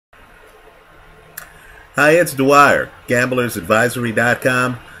Hi, it's Dwyer,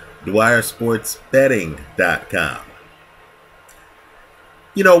 gamblersadvisory.com, dwyersportsbetting.com.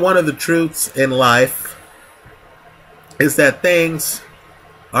 You know, one of the truths in life is that things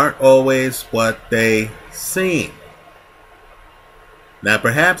aren't always what they seem. Now,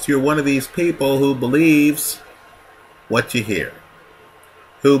 perhaps you're one of these people who believes what you hear,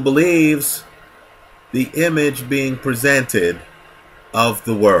 who believes the image being presented of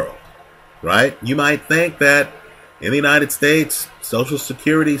the world, right? You might think that in the United States, Social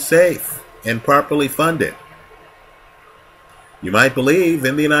Security is safe and properly funded. You might believe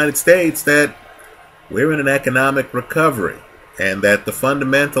in the United States that we're in an economic recovery and that the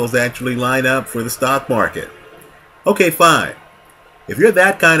fundamentals actually line up for the stock market. Okay, fine. If you're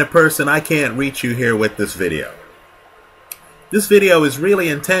that kind of person, I can't reach you here with this video. This video is really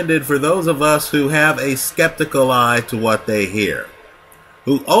intended for those of us who have a skeptical eye to what they hear,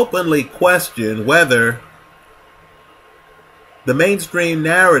 who openly question whether the mainstream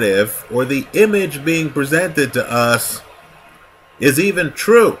narrative or the image being presented to us is even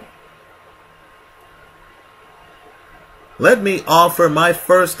true. Let me offer my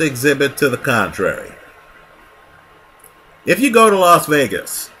first exhibit to the contrary. If you go to Las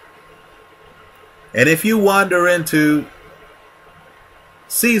Vegas, and if you wander into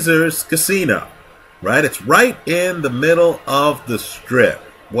Caesars Casino, right? It's right in the middle of the strip.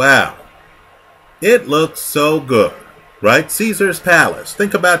 Wow. It looks so good, right? Caesar's Palace.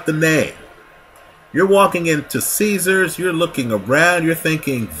 Think about the name. You're walking into Caesars, you're looking around, you're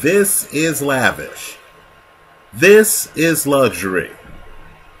thinking, this is lavish. This is luxury.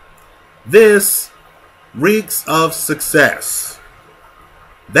 This reeks of success.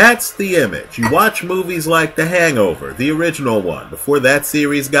 That's the image. You watch movies like The Hangover, the original one, before that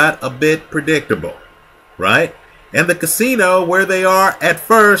series got a bit predictable, right? And the casino where they are at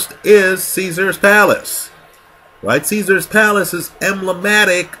first is Caesar's Palace, right? Caesar's Palace is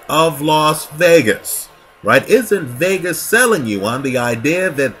emblematic of Las Vegas, right? Isn't Vegas selling you on the idea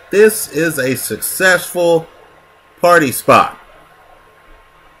that this is a successful party spot?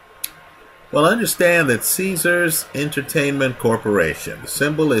 Well, understand that Caesars Entertainment Corporation, the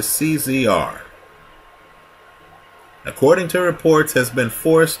symbol is CZR, according to reports, has been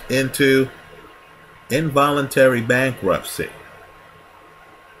forced into involuntary bankruptcy.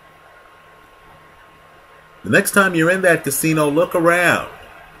 The next time you're in that casino, look around.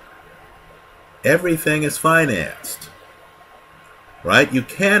 Everything is financed, right? You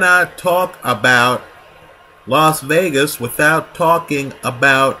cannot talk about Las Vegas without talking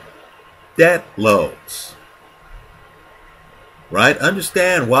about debt loads, right?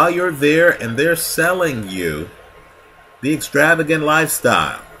 Understand, while you're there and they're selling you the extravagant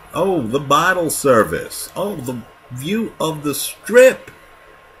lifestyle, oh, the bottle service, oh, the view of the strip,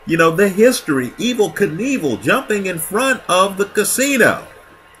 you know, the history, Evel Knievel jumping in front of the casino,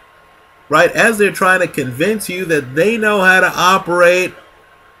 right? As they're trying to convince you that they know how to operate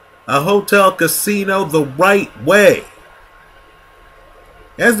a hotel casino the right way.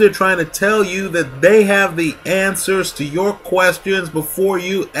 As they're trying to tell you that they have the answers to your questions before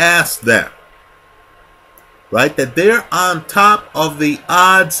you ask them. Right? That they're on top of the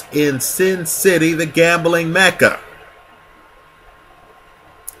odds in Sin City, the gambling mecca.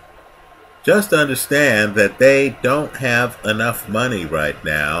 Just understand that they don't have enough money right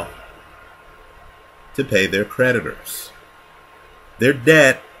now to pay their creditors. Their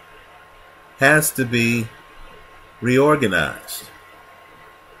debt has to be reorganized.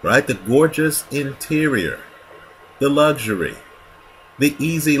 Right? The gorgeous interior, the luxury, the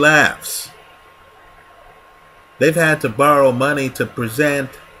easy laughs. They've had to borrow money to present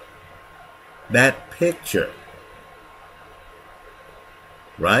that picture.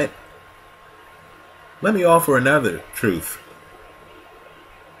 Right? Let me offer another truth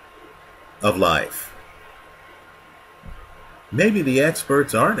of life. Maybe the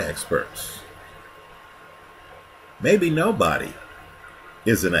experts aren't experts. Maybe nobody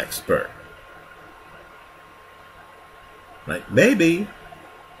is an expert, right? Maybe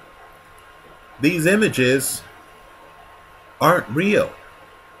these images aren't real.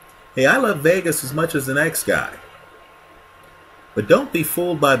 Hey, I love Vegas as much as the next guy, but don't be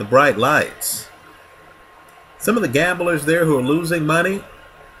fooled by the bright lights. Some of the gamblers there who are losing money,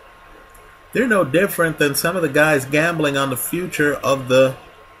 they're no different than some of the guys gambling on the future of the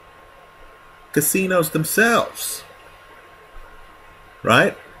casinos themselves.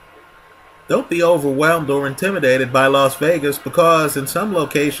 Right? Don't be overwhelmed or intimidated by Las Vegas, because in some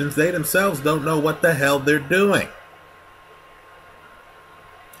locations they themselves don't know what the hell they're doing.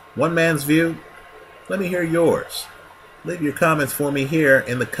 One man's view, let me hear yours. leave your comments for me here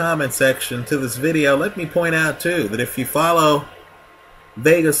in the comment section to this video. Let me point out too that if you follow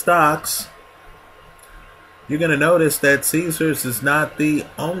Vegas stocks, you're going to notice that Caesars is not the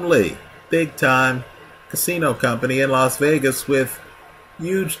only big-time casino company in Las Vegas with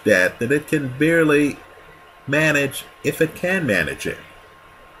huge debt that it can barely manage, if it can manage it.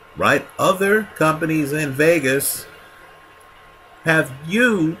 Right? Other companies in Vegas have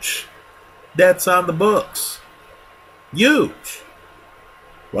huge debts on the books. Huge.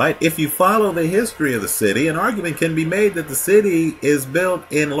 Right? If you follow the history of the city, an argument can be made that the city is built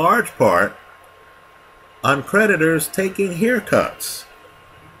in large part on creditors taking haircuts.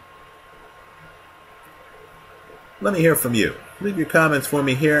 Let me hear from you. Leave your comments for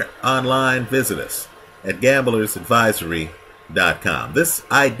me here online. Visit us at gamblersadvisory.com. This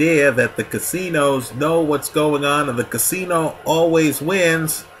idea that the casinos know what's going on and the casino always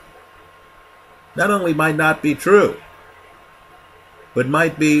wins not only might not be true, but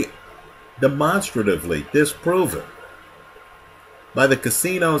might be demonstratively disproven by the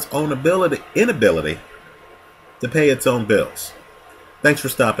casino's own inability to pay its own bills. Thanks for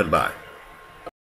stopping by.